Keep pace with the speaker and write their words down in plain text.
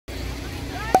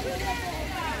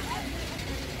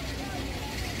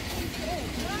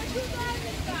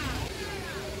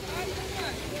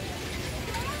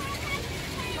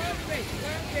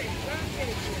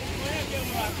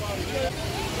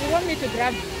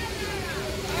grab.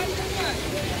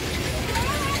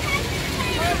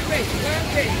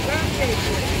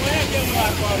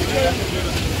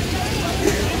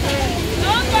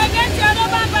 Don't forget your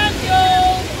rubber band, yo.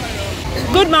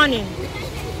 Good morning.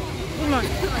 Good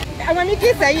morning. I want me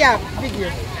to say yeah, video.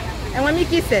 I want me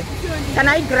to say, can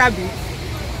I grab it?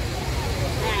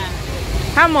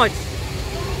 How much?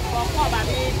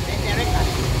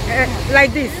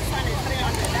 Like this?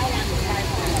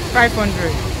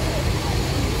 500.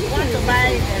 Want to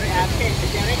buy the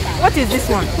What is this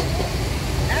one?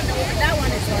 that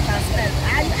one is what I spent.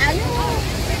 Are you?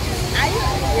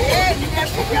 Yeah, you can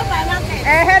put your market.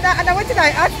 What did I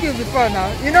ask you before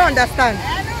now? You don't understand.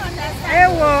 I don't understand. Hey,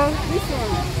 well,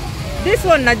 this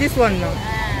one, now this one, now.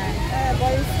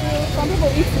 But it's still, some people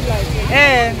eat it like this.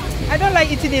 I don't like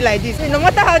eating it like this. No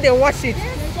matter how they wash it. This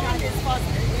one is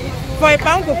For a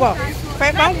pound cocoa. For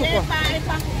a pound cocoa.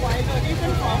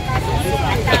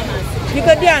 You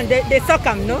go there and they suck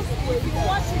them, no?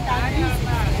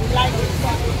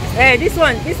 This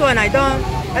one I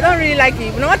don't really like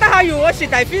it. No matter how you wash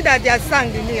it, I feel that they are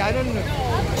sand in me. I don't know.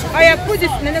 I put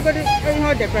this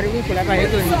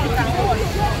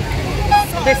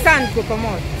the sand go come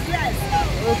out.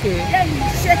 Okay.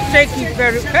 Shake it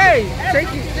very. Hey,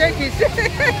 shake it.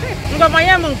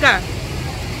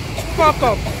 Fuck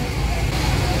up.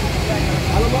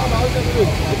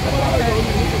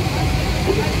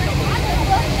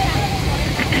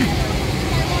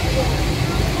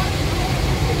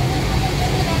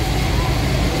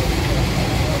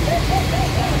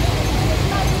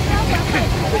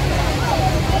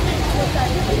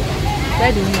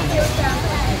 Ready now.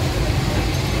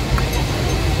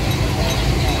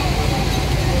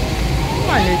 Come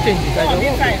on, change it.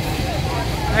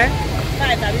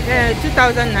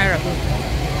 2,000 naira.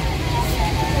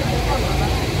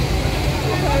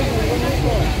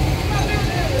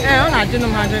 I'm not doing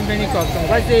 100 penny cups.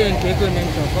 What's the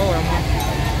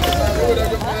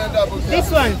this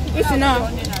one, it's now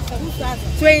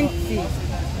 20.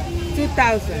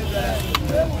 2,000.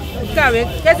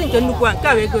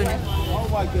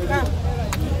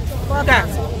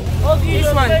 This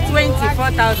one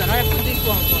 24,000. I put this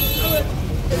one.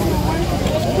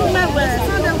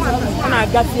 I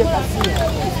got here.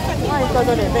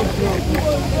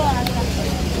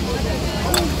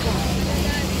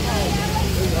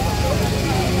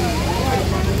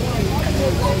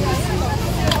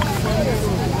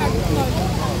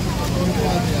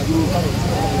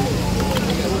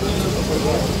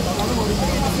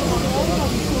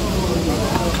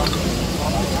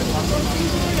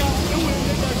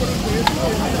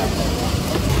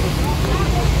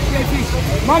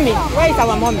 Mommy, where is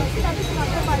our mommy?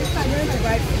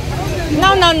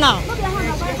 No.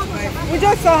 We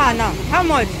just saw her now. How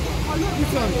much?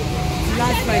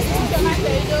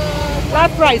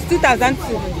 Last price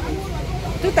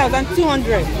 2,200.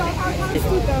 2,200.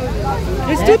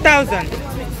 It's 2,000.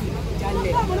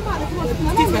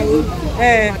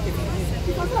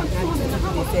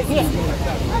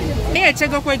 Here,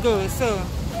 check go so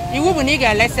you will need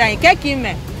a lesson. Cake him.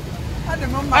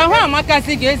 I want my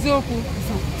cousin gets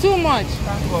too much.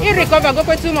 You recover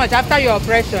go too much after your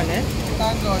operation, eh?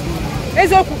 Thank God.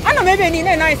 It's okay. I know maybe any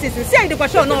nice system. See, the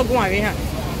question not going here.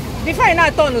 Before I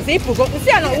not turn, see, people go.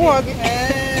 See, I not work.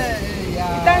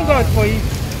 Thank God for you.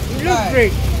 You look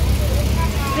great.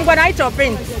 You got eye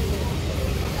chopping.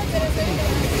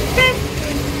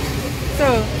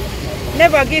 So,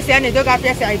 never give you any dog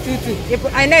after I do too.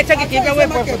 I never check it away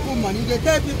for money. They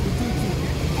tell people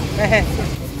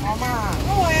Mama,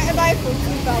 oh, I buy for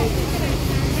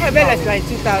 2,000. I bet it's like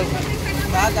 2,000.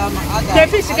 The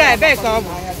fish guy back up.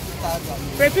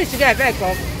 The fish guy back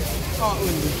up.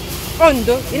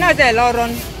 Ondo, you know the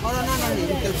Lauren.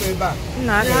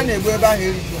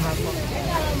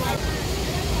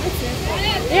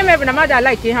 You remember the mother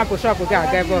like you have a shop with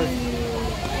that boy.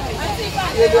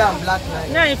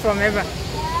 No, from ever.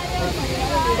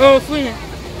 Oh, Funya.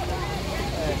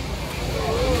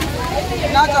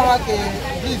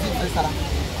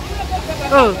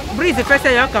 Oh, breeze the first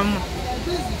year come.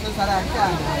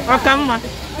 Oh, come on.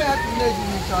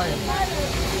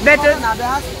 Better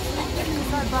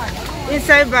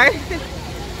inside by.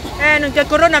 And the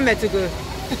corona met to go.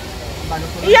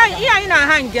 Yeah, in a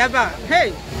hand,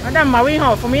 hey, Madam Mawi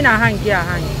Hall for me in a hand,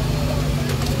 hand.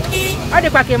 I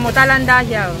did back in Motalanda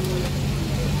here.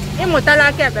 In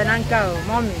Motala kept an uncle,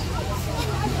 mommy.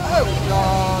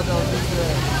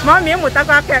 Mommy,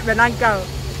 Motaka kept an uncle.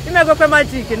 You may go for my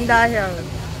chicken down here.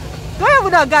 Go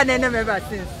without gun and never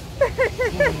since.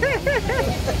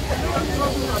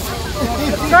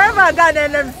 Go ever gun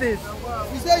and them since.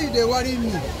 You say you they worry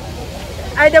me.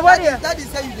 I the worry. Daddy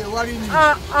say you dey worry me.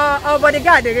 But the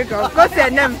guy dey go. Go say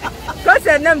name. Go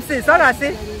say name sis. All I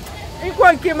say.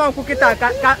 Ikwo nke ma nku kita ka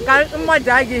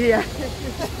mmadụ agi here.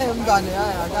 Mba ne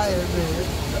aga eme.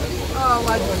 Oh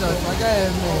my goodness, aga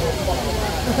eme.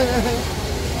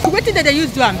 What did they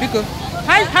use to am because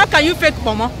how can you fake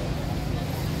mama?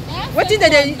 What did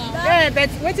they but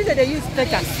what did they use to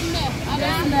take am?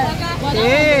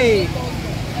 Hey.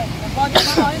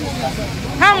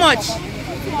 How much?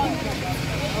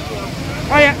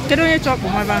 Oh yeah, can you chop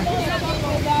my van?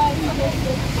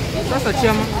 That's a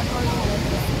chama.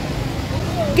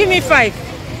 Give me 5.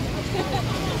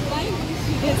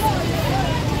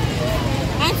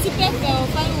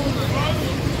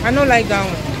 I don't like that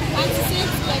one.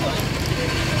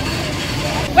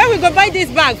 Where we go buy this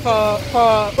bag for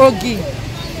Ogi?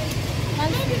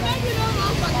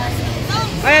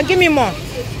 Oh yeah, give me more.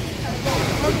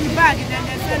 Ogi bag then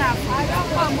they send up. I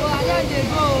don't want to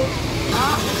go.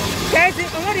 Guys,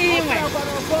 what do you mean?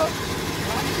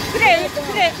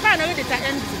 Today, man, I already got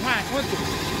empty. Man, what?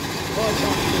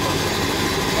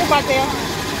 Go back there.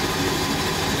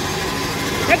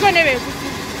 They're going to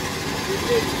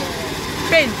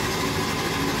paint.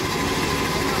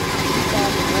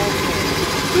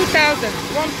 2,000.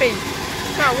 One paint.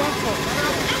 Car, 1 cup.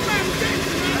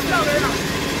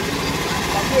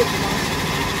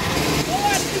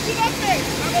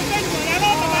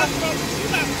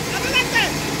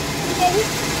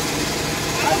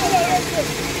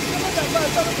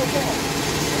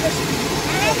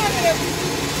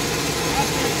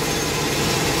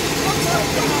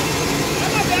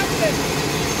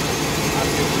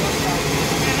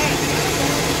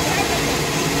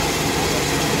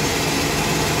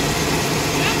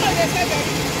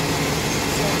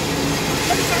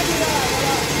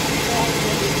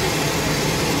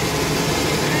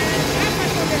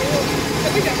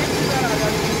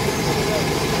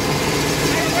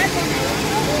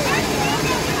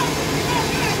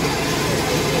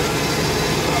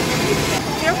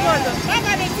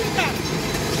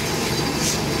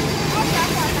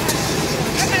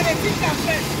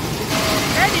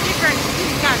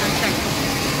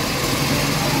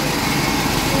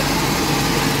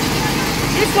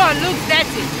 This one looks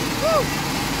dirty.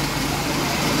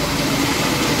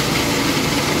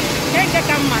 Take the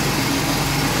camera.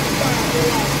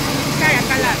 Kaya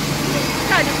color.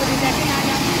 Kaya di pudi dirty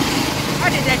nada. Oh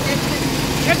di dirty.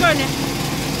 Ego ne.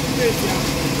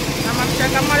 Nama kita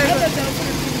kamera itu.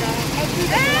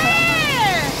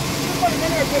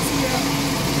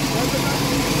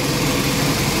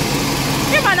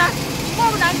 Gimana?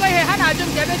 Mau nanggo he hana jum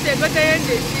jabe se gote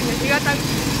yende. Tiga tak.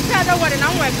 Saya ada wadah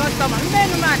nang wadah customer.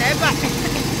 Menu mana eba?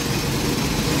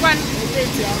 Wan.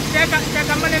 Saya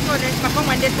kamera itu ni. Pakong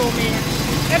mandi tome.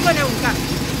 Ego ne uka.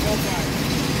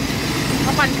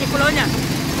 Apa ni pulonya?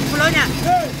 Pulonya.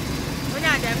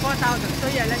 Punya ada 4,000. So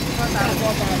ya lagi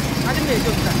 4,000. Ada me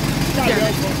juga.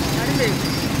 Ada me.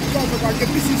 Então, qualquer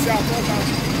precisa voltar.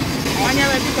 Hanya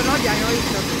lagi kalau dia nyoi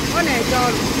itu. Oh ne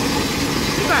jual.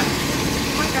 Bukan.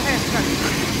 Mana kan?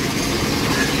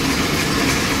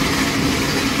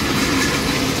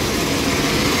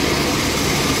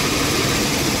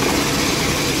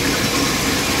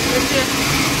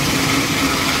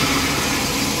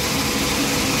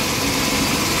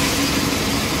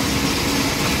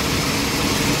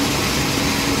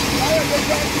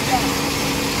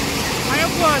 Ayo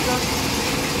buat.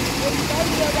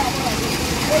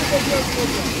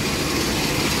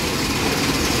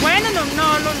 Where no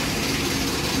no.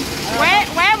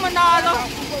 Where monolo?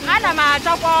 Ana ma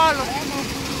chapolo.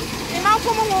 Ina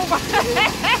como ngwa.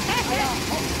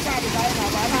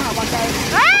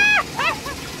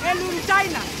 Elu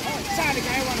China.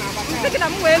 Siki na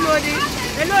mu elu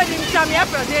di mchami ya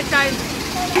pro de China.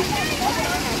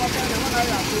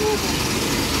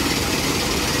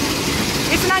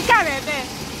 It's not carebe.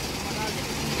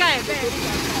 Carebe.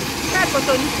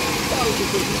 Kotonu.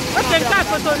 Okay,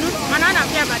 Kotonu. Manana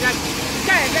pia badak.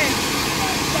 Carebe.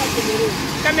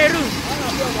 Cameroon.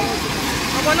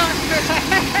 Abono.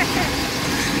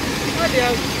 Oh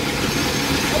dear.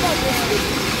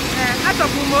 Ato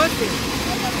kumote.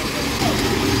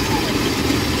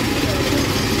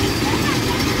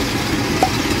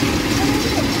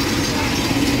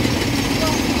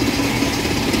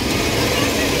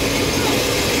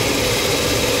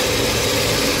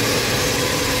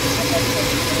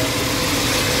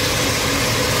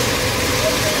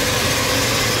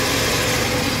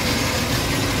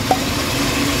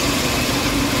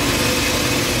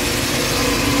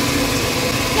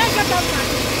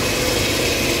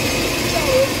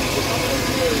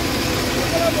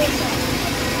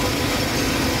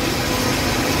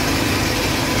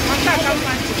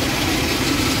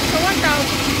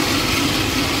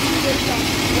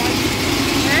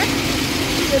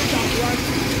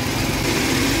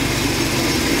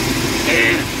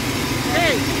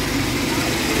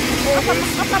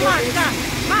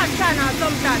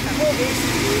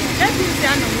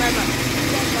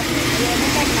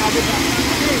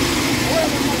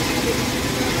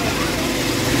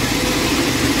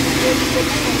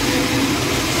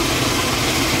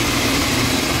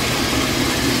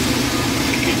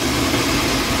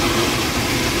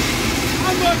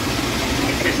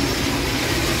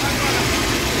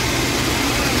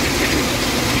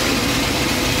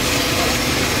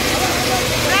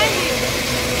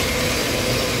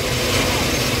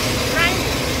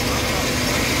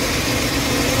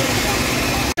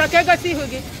 Okay, go see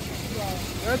Hugi.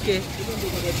 Okay.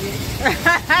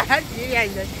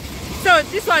 So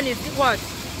this one is what?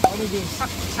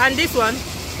 And this one?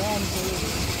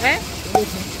 Eh?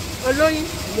 Oloyin.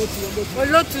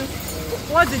 Olotu.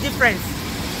 What's the difference?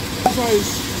 This one is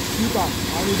sweeter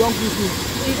and you don't cook it.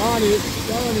 That one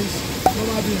is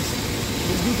normal beans.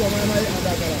 It's good for my and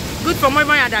akara. Good for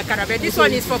my and akara, but this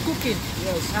one is for cooking.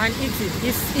 Yes. And eating.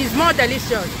 It's more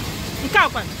delicious.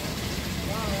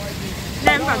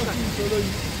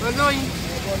 Oloyin.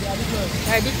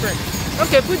 Different.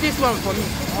 Okay, put this one for me.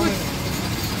 Put.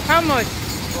 How much?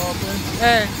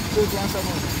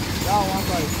 That one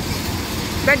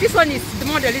 1.5. But this one is the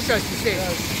more delicious, you say.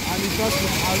 Yes. And it's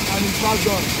fast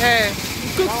done.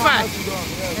 Cook fast.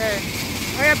 Yes.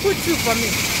 Okay, put 2 for me.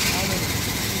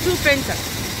 2 penta.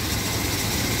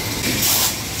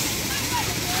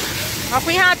 Aku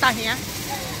yang atas ya.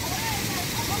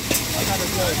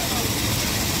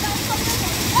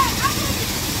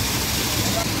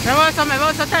 Bawa time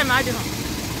aja no.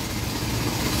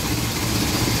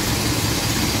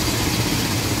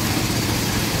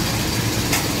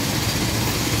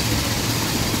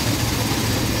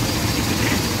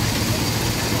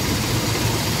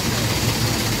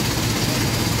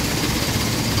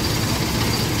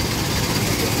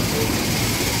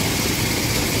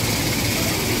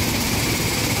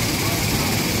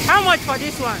 How much for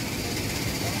this one?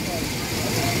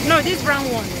 No, this brown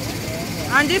one.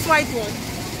 And this white one?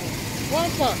 1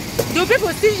 pot. Do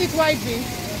people still eat white beans?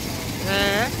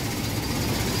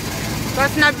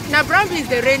 Because na brown beans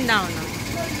they rain now.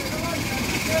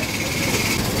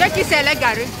 Check it say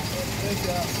Gary.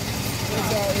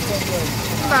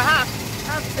 Half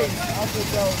face.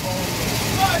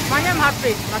 My name half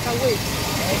face, like a weight.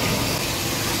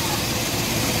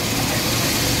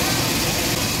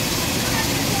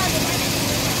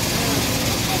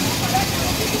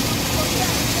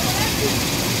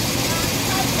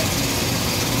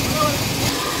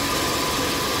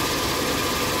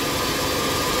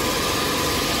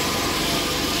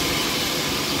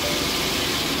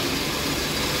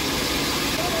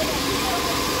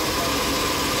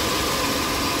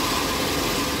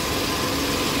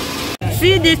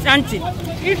 See this auntie.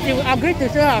 If you agree to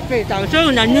show her face, I'll show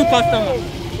you a new customer.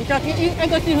 Because I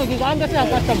go see who you go, see a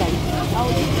customer. I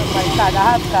will use my card.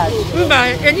 I have card.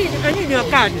 I need your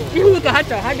card. If you go have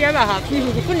to, have you ever have? If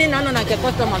you put in on a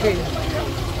customer bill.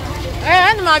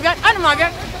 I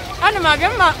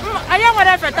am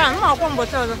whatever time. I'm going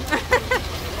to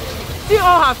see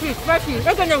all her fish. Where fish?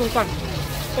 Where can you come?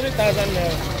 3,000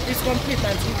 naira. It's complete,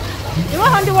 auntie. You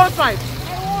want 115?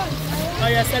 Oh,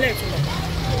 yeah, select.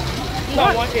 No,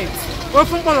 1.8.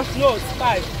 No, it's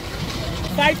 5.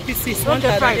 5 pieces,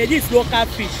 1,000. It is local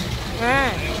fish.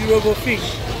 Yoruba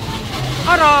fish.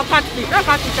 Or catfish.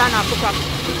 Catfish.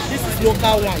 This is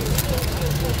local one.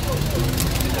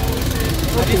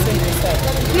 Okay. This is inside.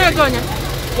 No, go on.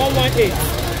 118.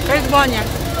 It's 1 year.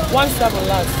 17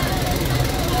 last.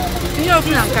 You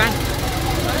open and can.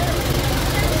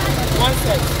 1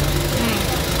 set.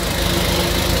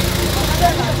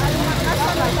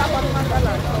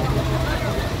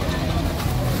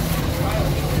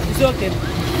 It's okay.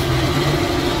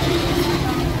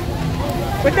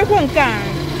 But the one can.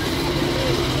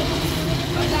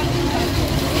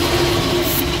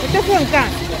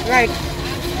 Like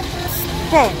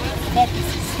 4. 4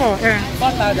 pieces. 4,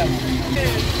 4,000.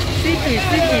 See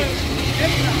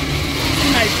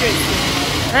my face.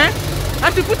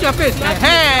 Have to put your face.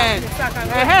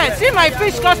 See my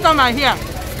fish customer here.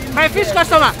 My fish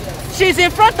customer. She's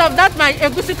in front of that my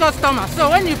egusi customer. So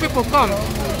when you people come,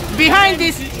 behind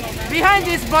this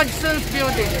Budson's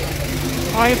building,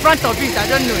 or in front of it, I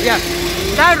don't know. Yeah,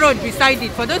 that road beside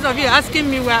it. For those of you asking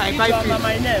me where I buy fish,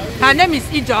 her name is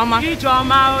Ijoma.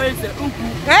 Ijoma is Uku.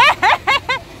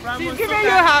 She's giving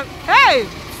you her. Hey,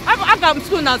 I come to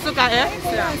school now, suka.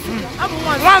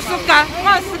 One suka.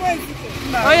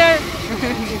 Oh yeah.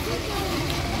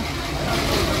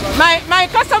 My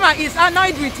customer is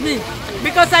annoyed with me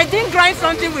because I didn't grind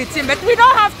something with him, but we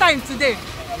don't have time today.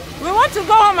 We want to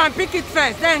go home and pick it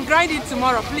first, then grind it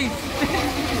tomorrow, please.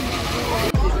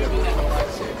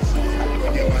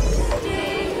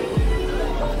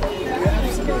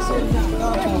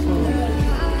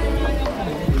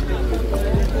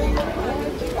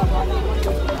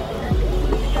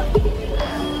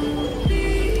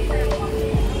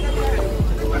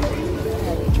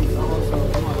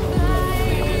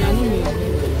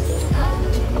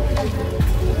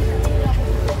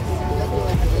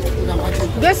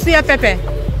 suya pepper.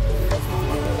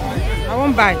 I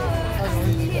won't buy.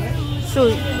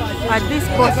 So at this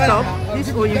bus stop, this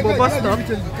Oyingbo bus stop,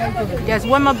 there's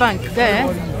Wema Bank there,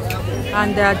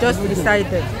 and they are just beside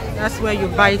there. That's where you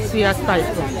buy suya style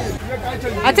from.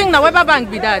 I think now Wema Bank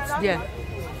be that there.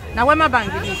 Now Wema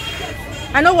Bank be this.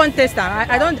 I know one taster.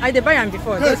 I buy them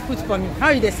before. Just put for me. How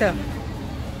you they sell?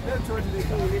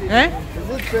 Eh?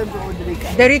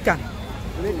 Derika.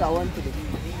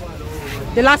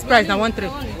 The last price now 1.3.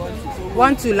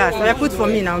 1.2 last. I put for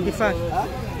me now before.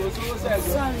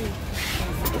 Sorry.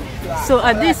 So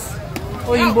at this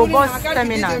Oyingbo bus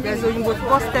terminal, there's Oyingbo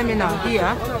bus terminal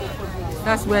here.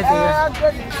 That's where they are.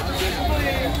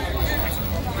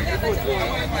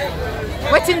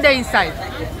 What's in there inside?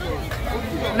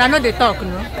 Now know they talk,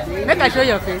 no? Make I show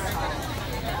your face.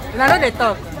 Now know they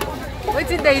talk.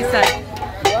 What's in there inside?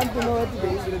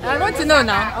 I want to know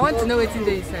now. I want to know what's in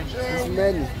there inside. It's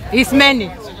many. It's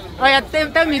many. Oh yeah,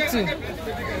 tell me too.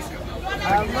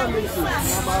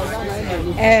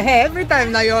 Every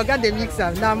time now you got the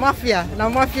mixer. Now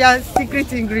mafia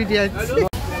secret ingredients.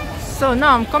 So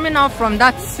now I'm coming out from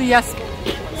that suya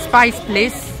spice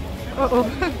place.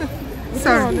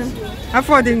 Sorry.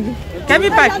 Affording. Can we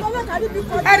pack?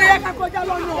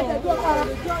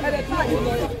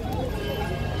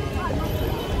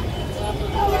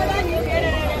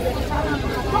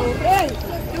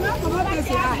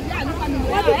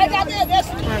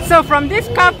 So from this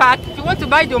car park, if you want to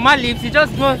buy the Oma leaves, you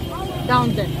just go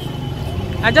down there.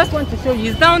 I just want to show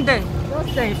you. It's down there.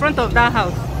 Just there in front of that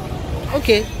house.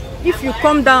 Okay. If you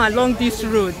come down along this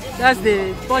road, that's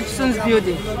the Fortune's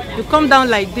building. You come down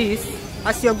like this.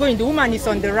 As you're going, the woman is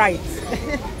on the right.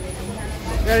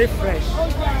 Very fresh.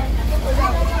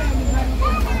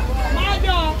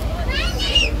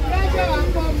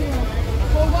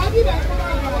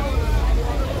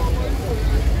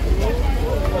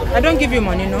 I don't give you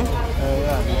money, no?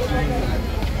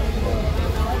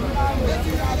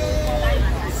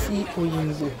 See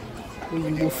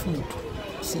Oyingbo food.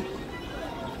 See.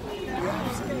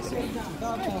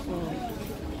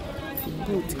 The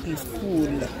boat is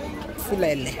full.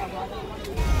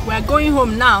 We're going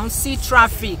home now. See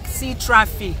traffic.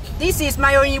 This is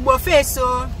my Oyingbo face.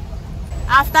 So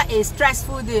after a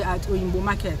stressful day at Oyingbo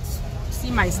market,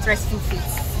 see my stressful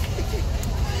face.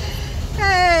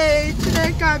 Hey,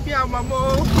 today can't be a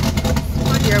mamo.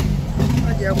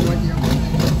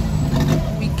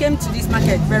 We came to this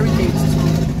market very late.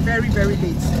 Very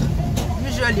late.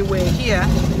 Usually we're here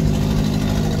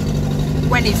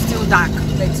when it's still dark.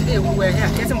 Like today we were here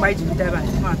getting by the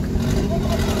Mark.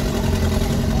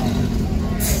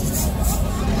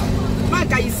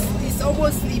 Mark is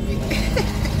almost sleeping.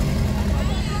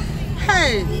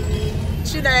 Hey,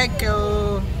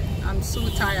 Chideko, I'm so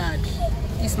tired.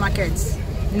 This market,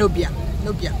 Nobia.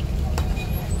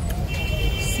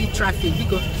 See traffic.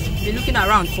 Be looking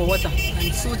around for water.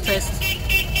 I'm so thirsty.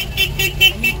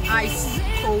 I need ice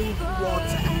cold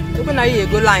water. Open a here,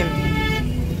 go lime.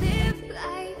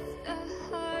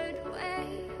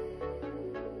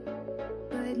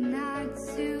 But not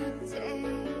today,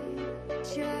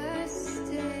 just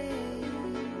stay.